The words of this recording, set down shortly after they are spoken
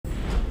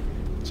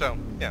So,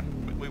 yeah,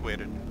 we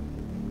waited.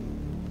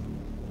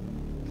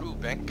 Ooh,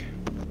 bank.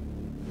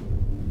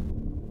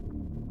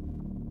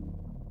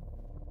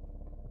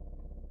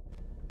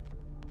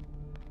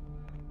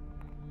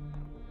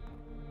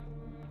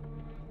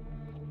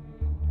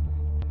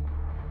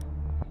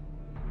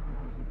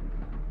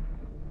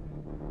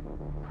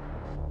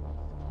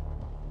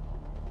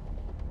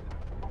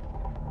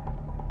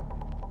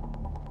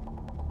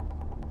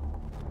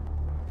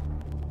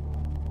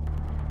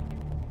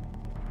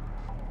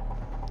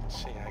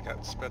 See, I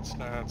got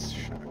Spetsnaz,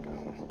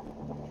 shotgun.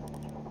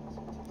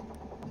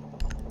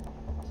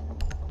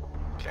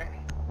 Okay.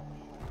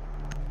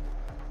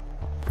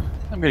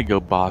 I'm gonna go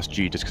Boss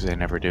G just because I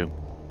never do.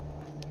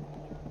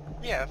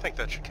 Yeah, I think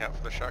that should count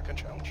for the shotgun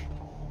challenge.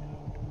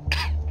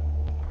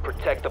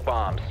 Protect the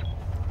bombs.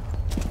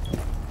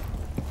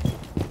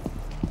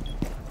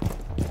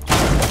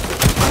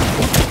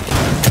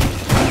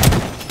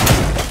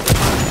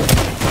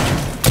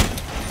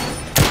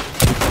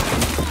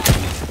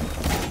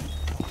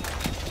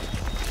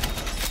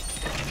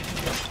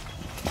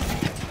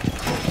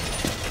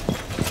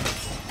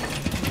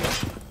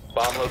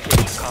 Bomb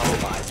location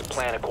compromised.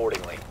 Plan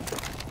accordingly.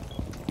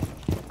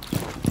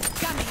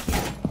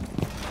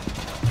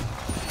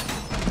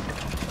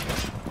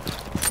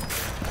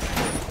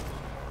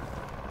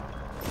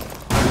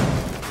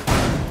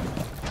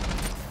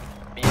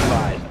 Be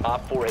advised,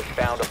 Op 4 has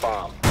found a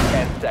bomb.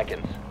 10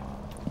 seconds.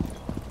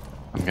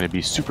 I'm gonna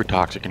be super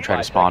toxic and try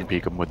to spawn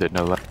peek him with it.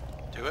 No luck.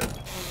 Do it.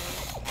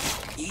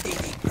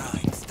 EDD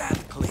Prime,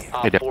 stand clear.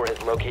 Op 4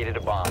 has located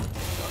a bomb.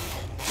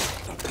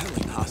 The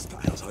repelling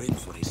hostiles are in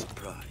for a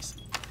surprise.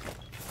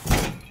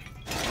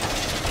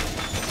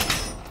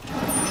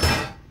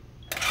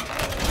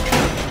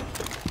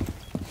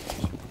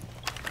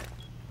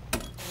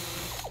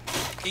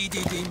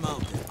 EDD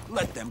mounted.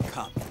 Let them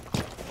come.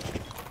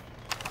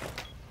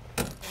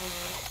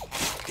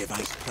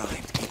 Device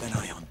primed. Keep an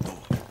eye on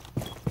door.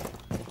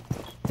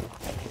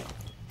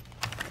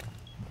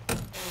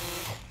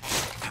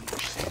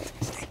 Ambush set.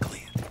 Stay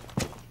clear.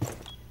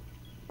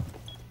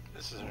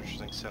 This is an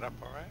interesting setup,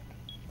 alright.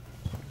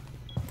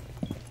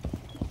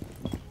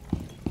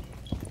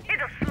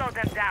 It'll slow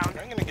them down.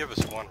 I'm gonna give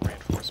us one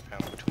reinforced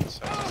panel between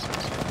 7 and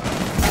 6.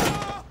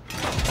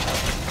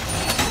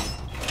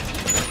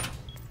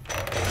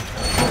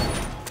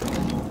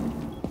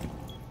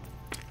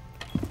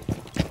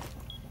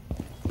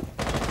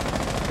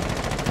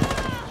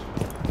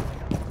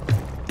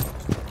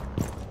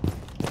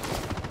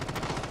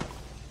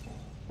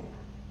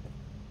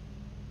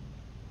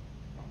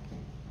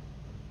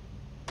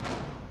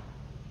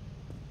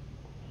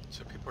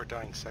 So people are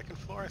dying second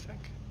floor, I think?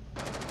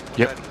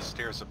 Yep. Right in the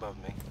stairs above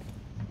me.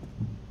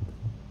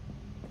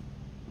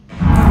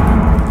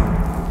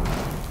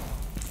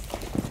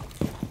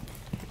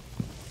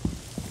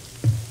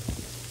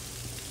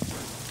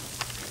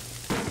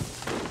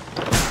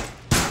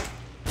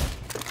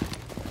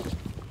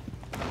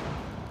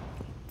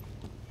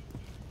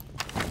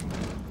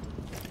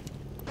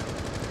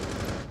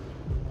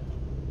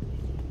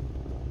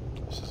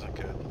 This isn't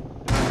good.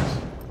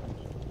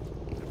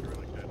 Not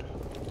really good.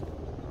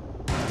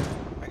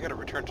 I gotta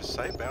return to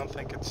site, but I don't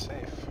think it's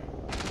safe.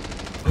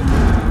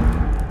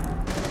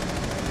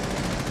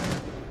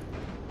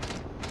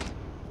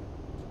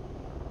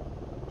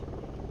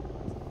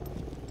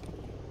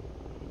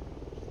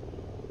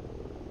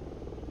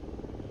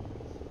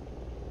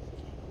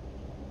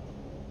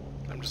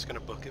 I'm just gonna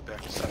book it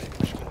back to site.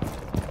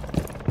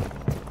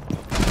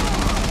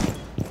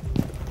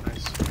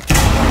 Nice.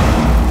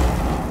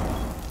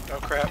 Oh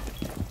crap.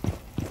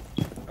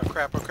 Oh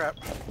crap, oh crap.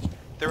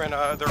 They're in,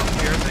 they're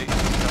over here, they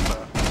have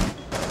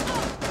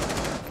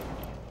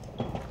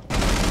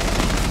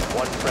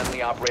One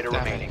friendly operator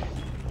remaining.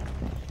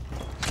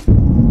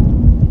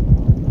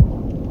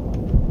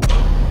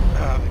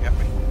 they got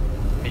me.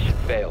 Mission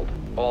failed.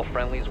 All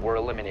friendlies were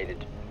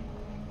eliminated.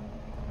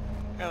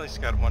 At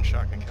least got one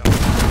shotgun kill.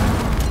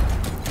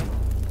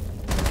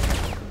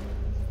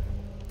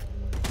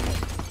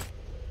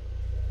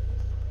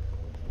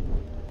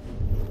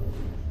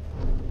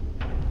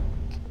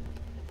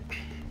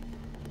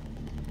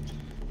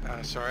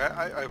 Sorry,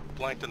 I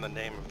blanked on the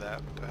name of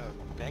that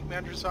bank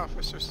manager's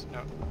office, or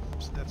no,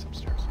 that's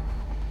upstairs.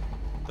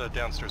 The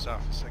downstairs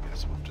office, I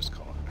guess we'll just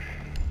call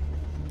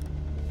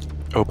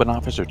it. Open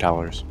office or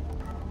tellers?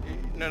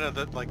 No,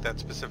 like that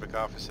specific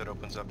office that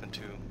opens up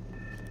into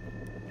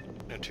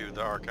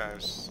the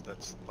archives.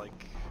 That's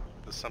like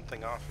the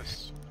something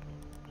office.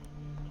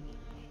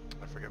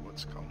 I forget what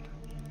it's called.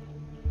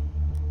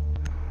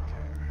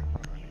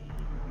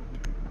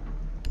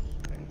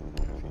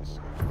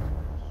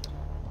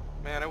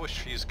 Man, I wish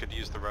Fuse could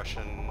use the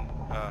Russian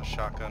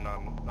shotgun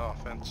on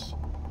offense.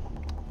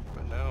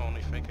 But no,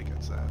 only Finka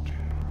gets that.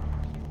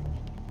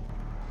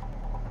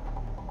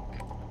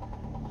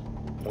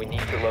 We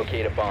need to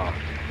locate a bomb.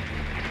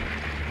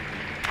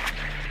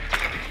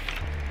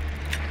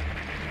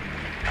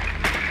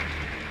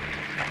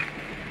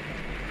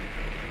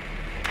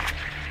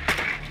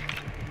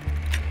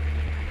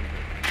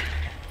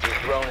 Your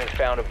drone has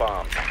found a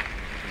bomb.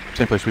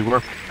 Same place we were.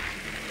 Okay,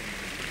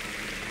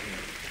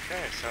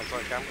 sounds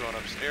like I'm going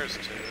upstairs to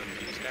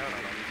ease down on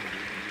them.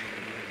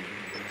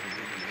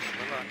 Wish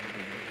me luck.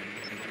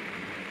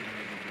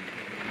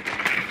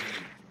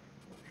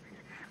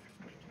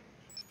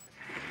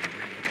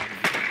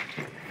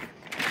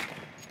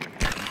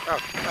 Oh,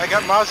 I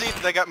got Mozzie.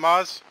 They got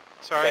Moz.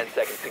 Sorry. 10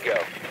 seconds to go.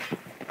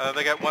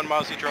 They got one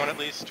Mozzie drone at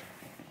least.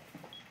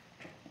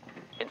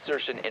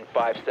 Insertion in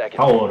 5 seconds.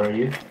 How old are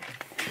you?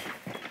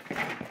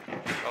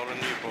 Older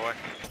than you, boy.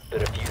 The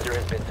diffuser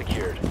has been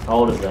secured. How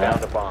old is You found a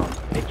that? bomb.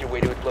 Make your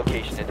way to its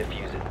location and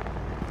defuse it.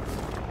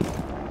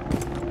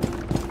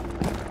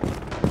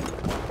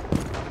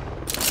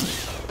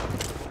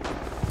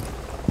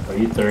 Are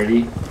you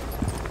 30?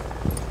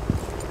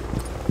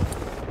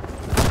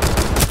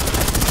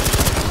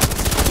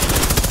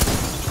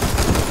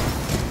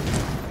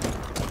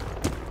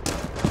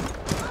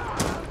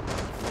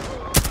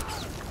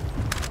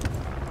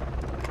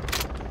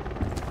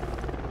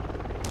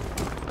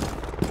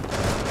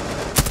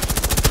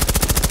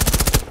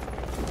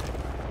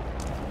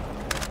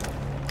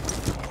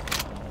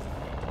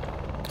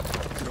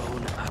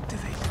 Drone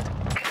activated.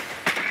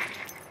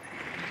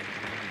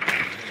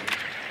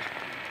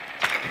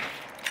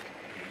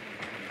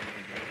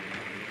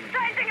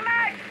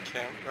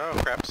 Okay. Oh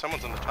crap!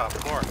 Someone's on the top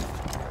floor.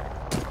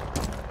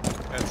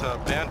 It's a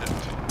bandit.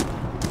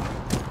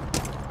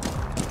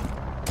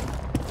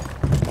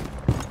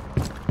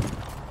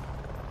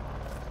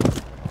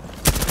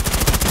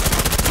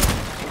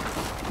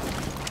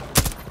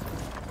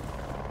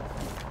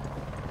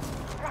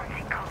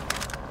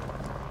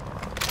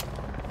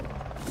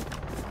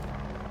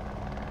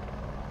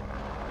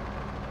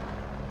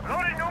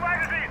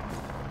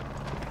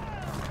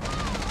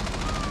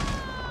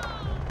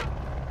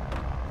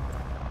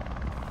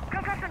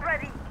 Concussion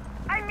ready.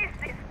 I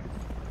missed this.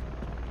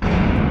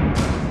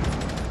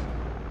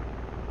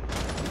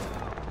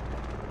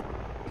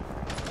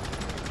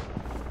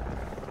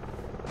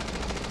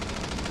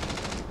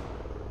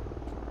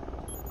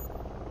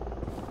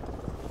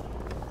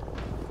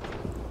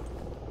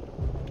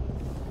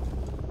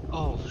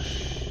 Oh,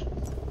 shh.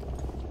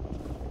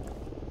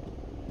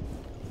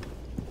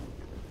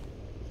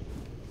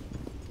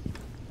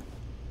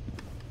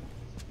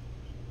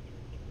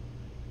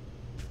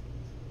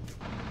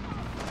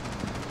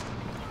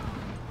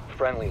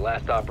 Friendly,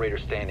 last operator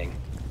standing.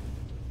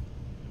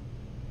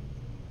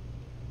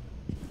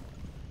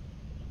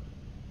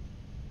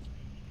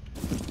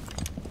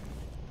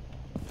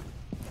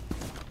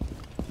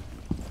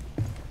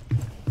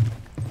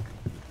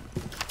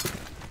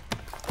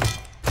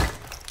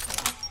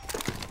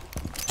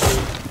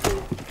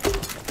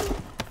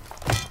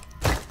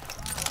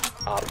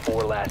 Op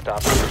 4, last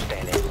operator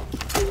standing.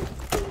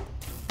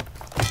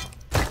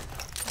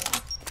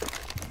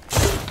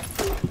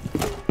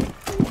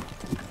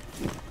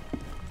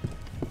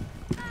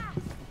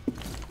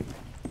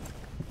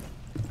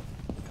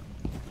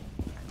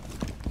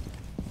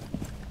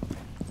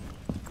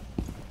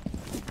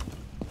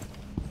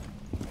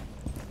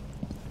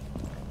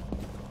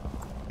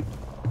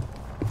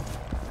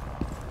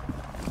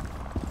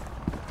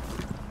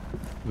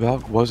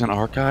 Valk was in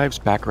archives,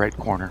 back right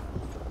corner.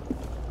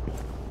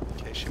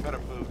 Okay, she might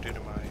have moved due to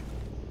my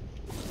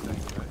thing,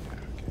 but yeah,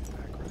 okay,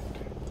 back right.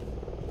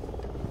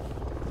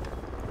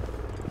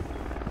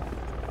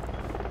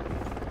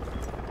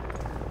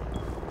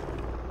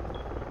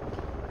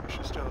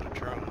 She still had a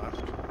drone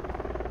left.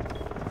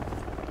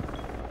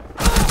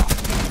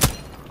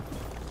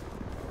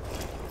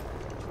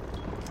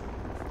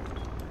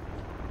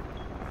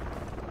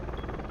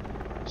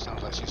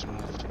 Sounds like she's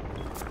moved.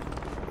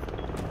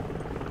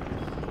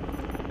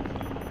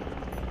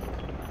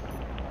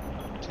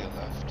 To your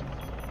left.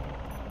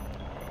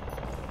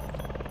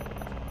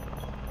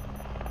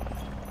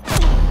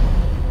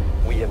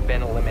 We have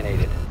been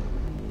eliminated.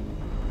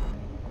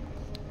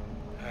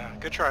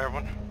 Good try,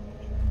 everyone.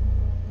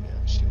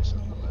 Yeah, she was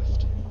on the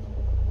left.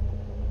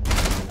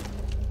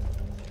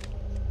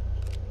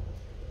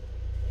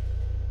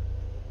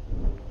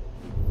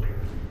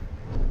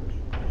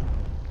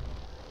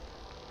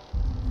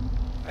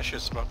 I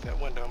should smoke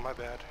that window, my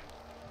bad.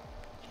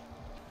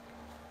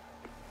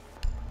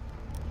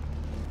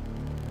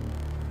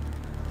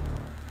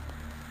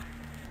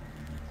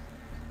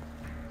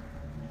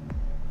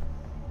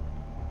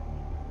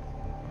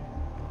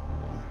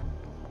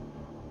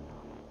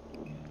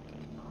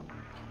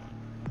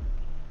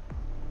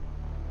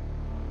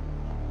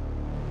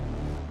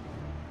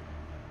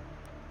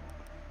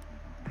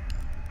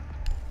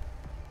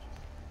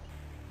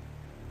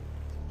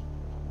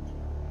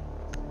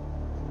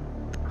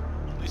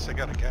 At least I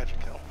got a gadget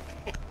kill.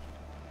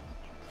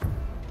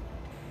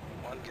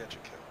 One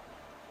gadget kill.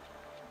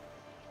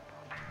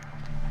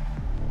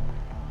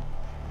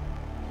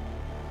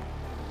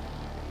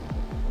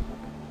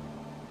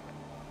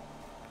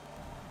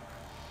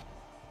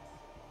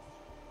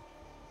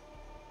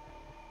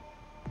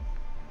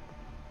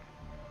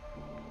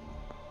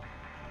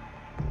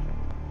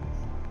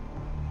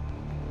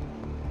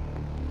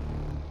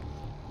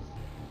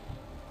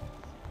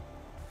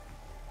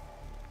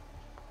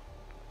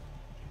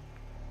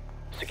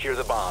 Secure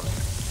the bombs.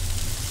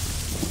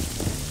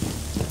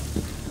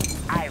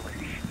 I was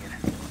here.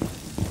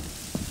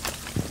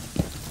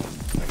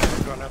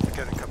 I'm going up to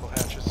get a couple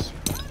hatches.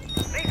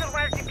 Razor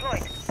wire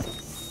deployed.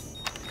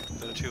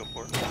 The two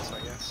important ones, I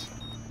guess.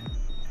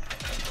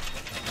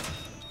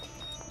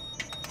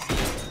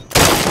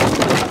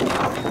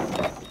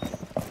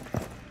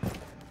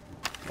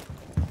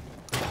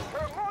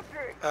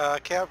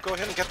 Cab, go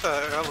ahead and get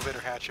the elevator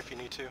hatch if you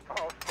need to.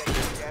 Oh, thank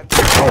you, Dad.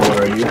 How old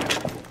are you?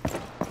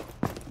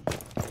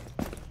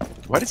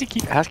 Why does he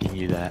keep asking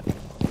you that? No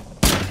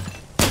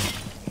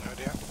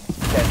idea. 10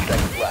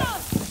 seconds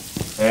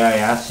left. Hey, I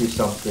asked you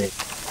something.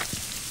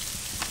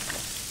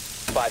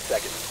 5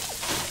 seconds.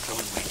 Don't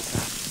wait,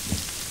 sir.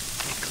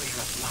 They clear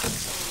up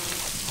blocks.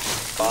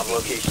 Bomb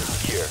location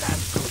secure.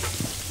 That's good.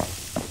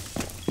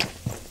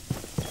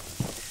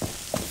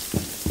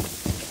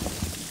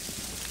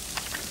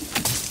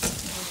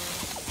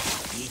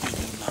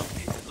 TDM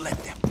mounted. Let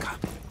them come.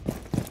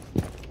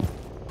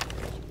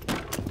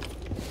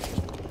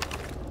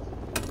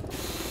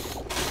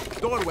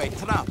 Doorway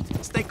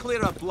trapped. Stay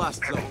clear of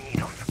blast zone.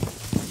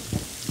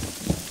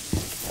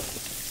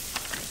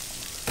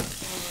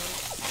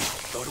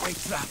 Doorway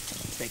trapped.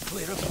 Stay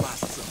clear of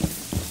blast zone.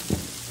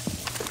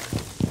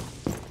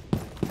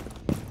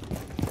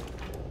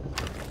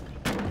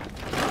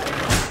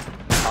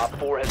 Op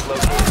 4 has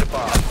located a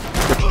bomb.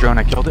 Which drone?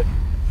 I killed it.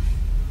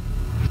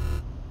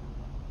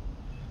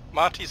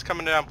 Monty's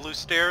coming down blue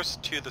stairs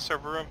to the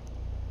server room.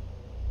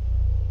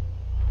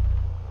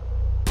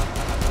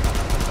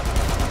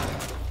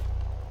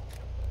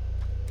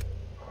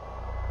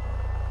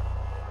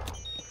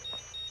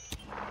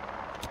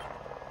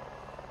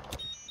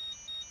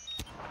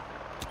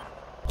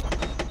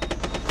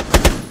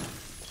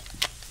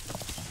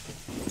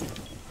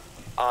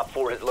 Op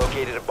 4 has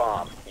located a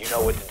bomb. You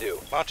know what to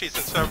do. Monty's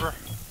in server.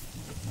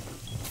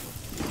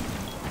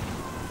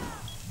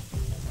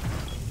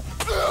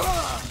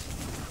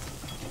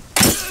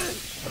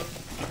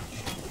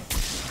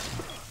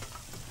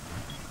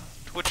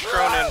 Twitch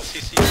drone and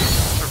CC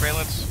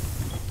surveillance.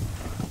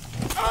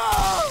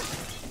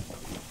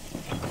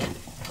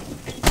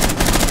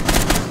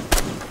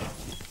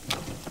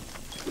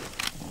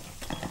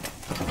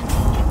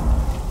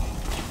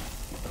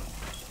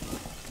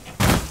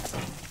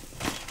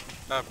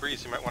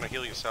 Breeze, you might want to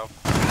heal yourself.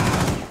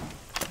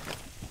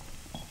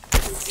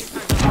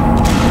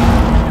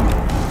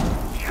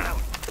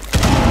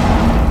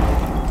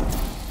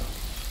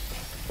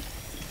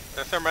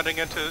 They're thermating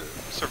into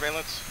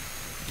surveillance.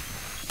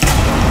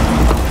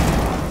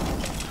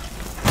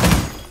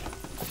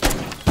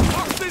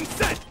 Austin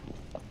set!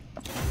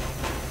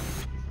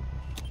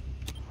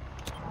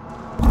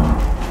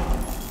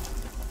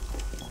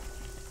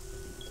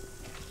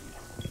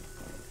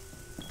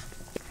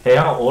 Hey,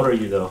 how old are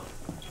you though?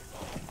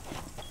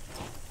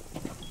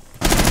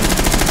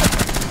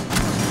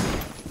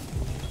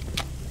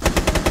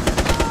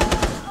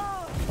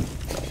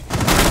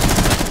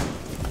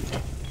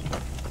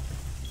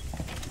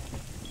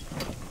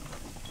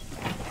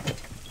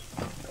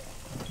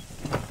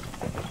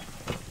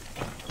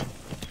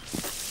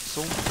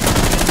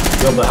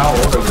 Yo, but how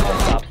old are you though?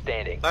 Stop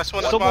standing. Last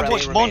one is Someone Monty.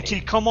 watch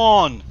Monty, come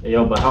on! Hey,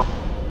 yo, but how? Op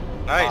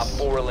Nice.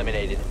 4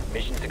 eliminated.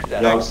 Mission Yo, I'm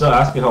success. still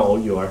asking how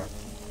old you are.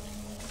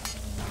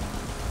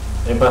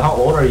 Hey, but how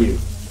old are you?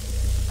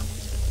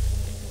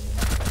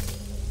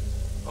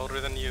 Older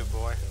than you,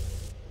 boy.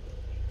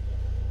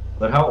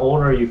 But how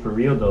old are you for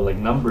real though, like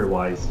number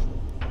wise?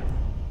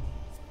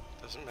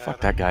 Doesn't matter.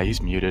 Fuck that guy.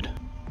 He's muted.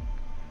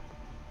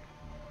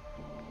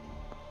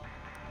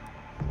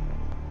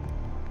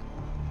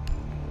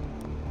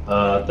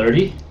 Uh,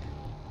 30?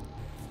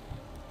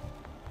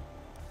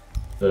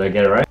 Did I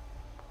get it right?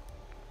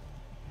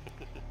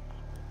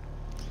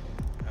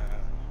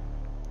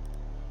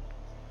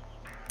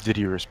 Did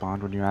he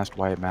respond when you asked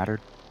why it mattered?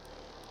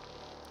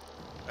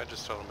 I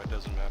just told him it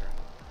doesn't matter.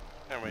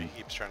 Anyway, he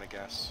keeps trying to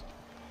guess.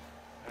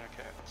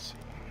 Okay, let's see.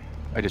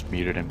 I just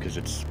muted him because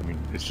it's, I mean,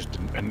 it's just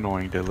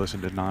annoying to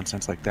listen to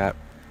nonsense like that.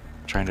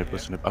 Trying to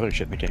listen to other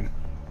shit in the game.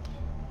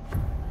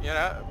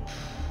 Yeah,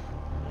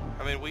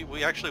 I mean,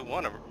 we actually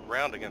won a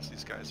round against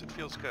these guys. It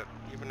feels good,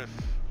 even if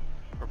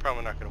we're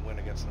probably not going to win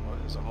against them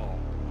as a whole.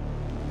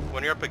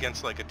 When you're up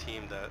against like a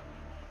team that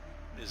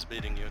is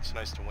beating you, it's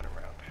nice to win a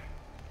round.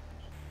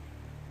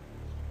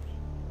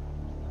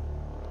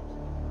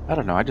 I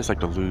don't know. I just like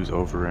to lose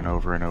over and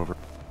over and over.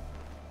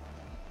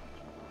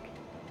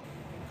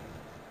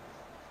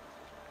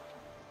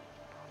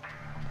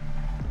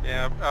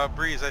 Yeah,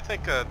 Breeze, I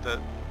think that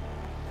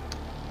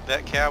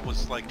cab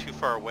was like too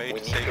far away We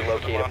to need save to it for the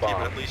locate a Monty, but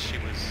bomb. at least she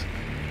was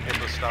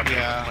able to stop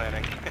Yeah. the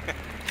planning.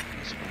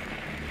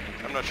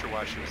 I'm not sure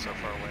why she was so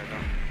far away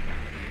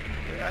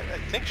though. Yeah, I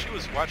think she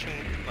was watching,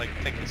 like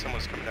thinking someone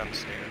was coming down the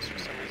stairs for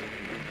some reason.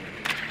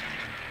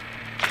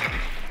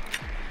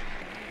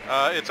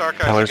 It's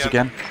archives Colors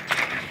again?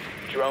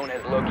 Drone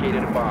has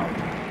located a bomb.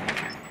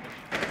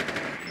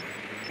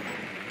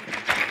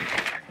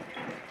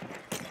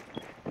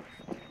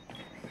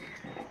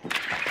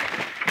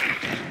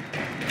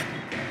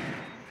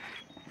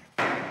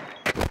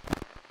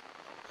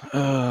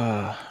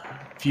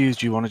 Fuse,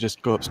 do you want to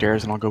just go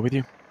upstairs and I'll go with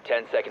you?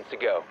 10 seconds to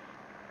go.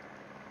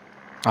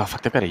 Oh,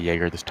 fuck, they've got a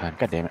Jaeger this time.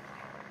 God damn it.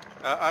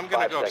 I'm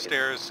gonna 5 go seconds.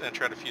 upstairs and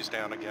try to fuse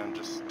down again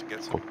just to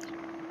get some Cool.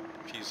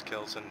 fuse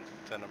kills and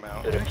thin them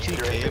out. The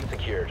diffuser has been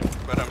secured.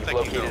 But I'm You've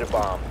thinking located a go.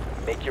 bomb.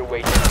 Make your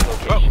way to the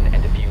location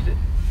and defuse it.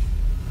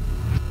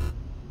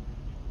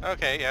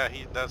 Okay, yeah,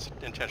 that's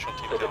intentional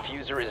team The kill.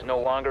 diffuser is no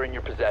longer in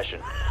your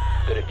possession.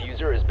 The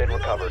diffuser has been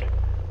recovered.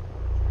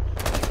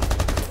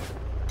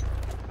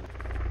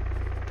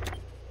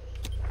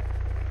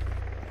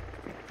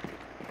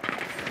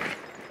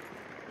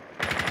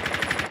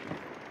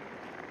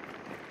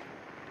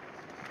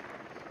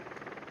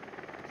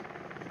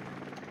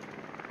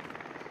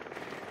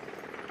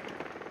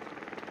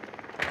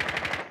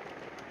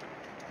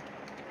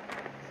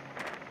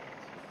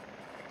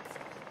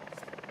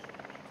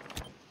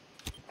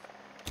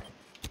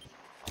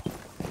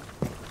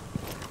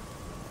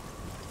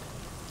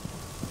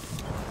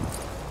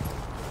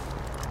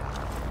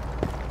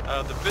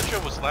 The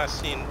Vigil was last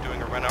seen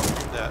doing a run out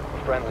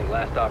Friendly,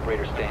 last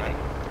operator standing.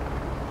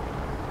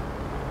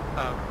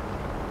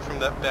 from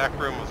that back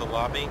room of the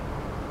lobby.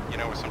 You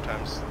know where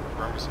sometimes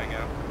roomers hang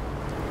out.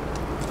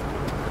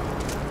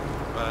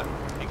 But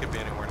he could be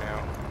anywhere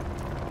now.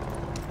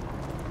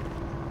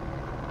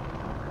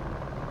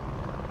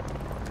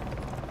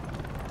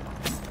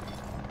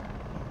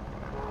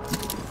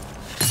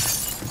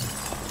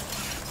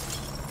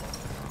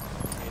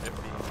 Need it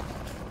be.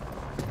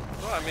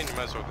 Well, I mean, you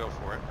might as well go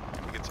for it.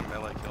 You get some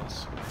melee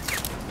kills.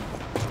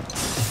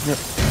 Yep.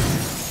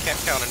 Can't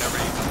count on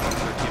every one of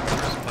their team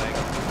members playing.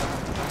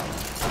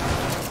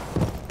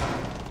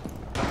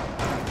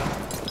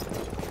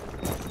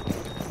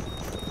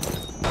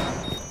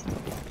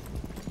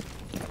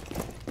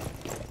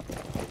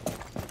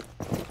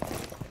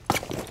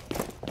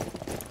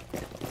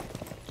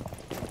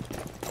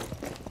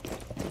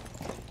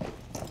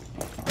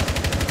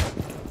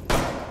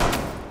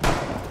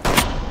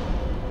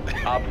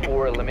 Op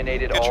 4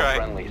 eliminated Good all try.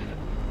 friendlies.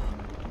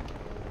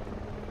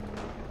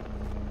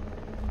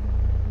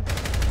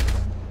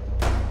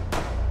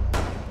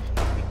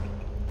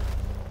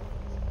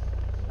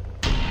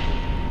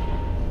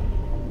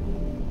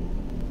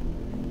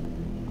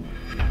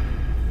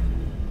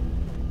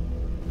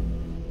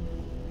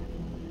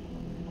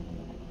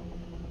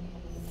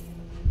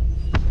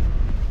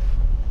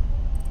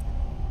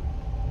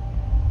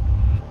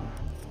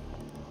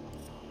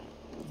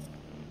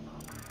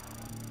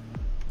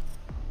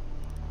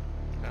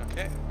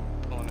 Okay,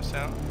 pulling us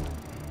out.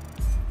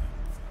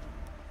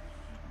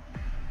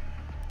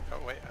 Oh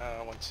wait,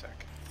 1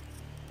 sec.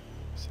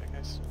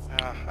 Guys.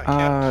 I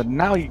can't.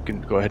 Now you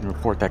can go ahead and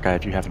report that guy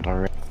if you haven't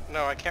already.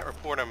 No, I can't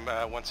report him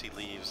once he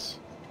leaves.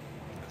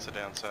 That's the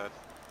downside.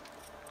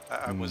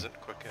 I wasn't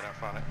quick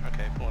enough on it.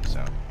 Okay, pulling us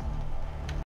out.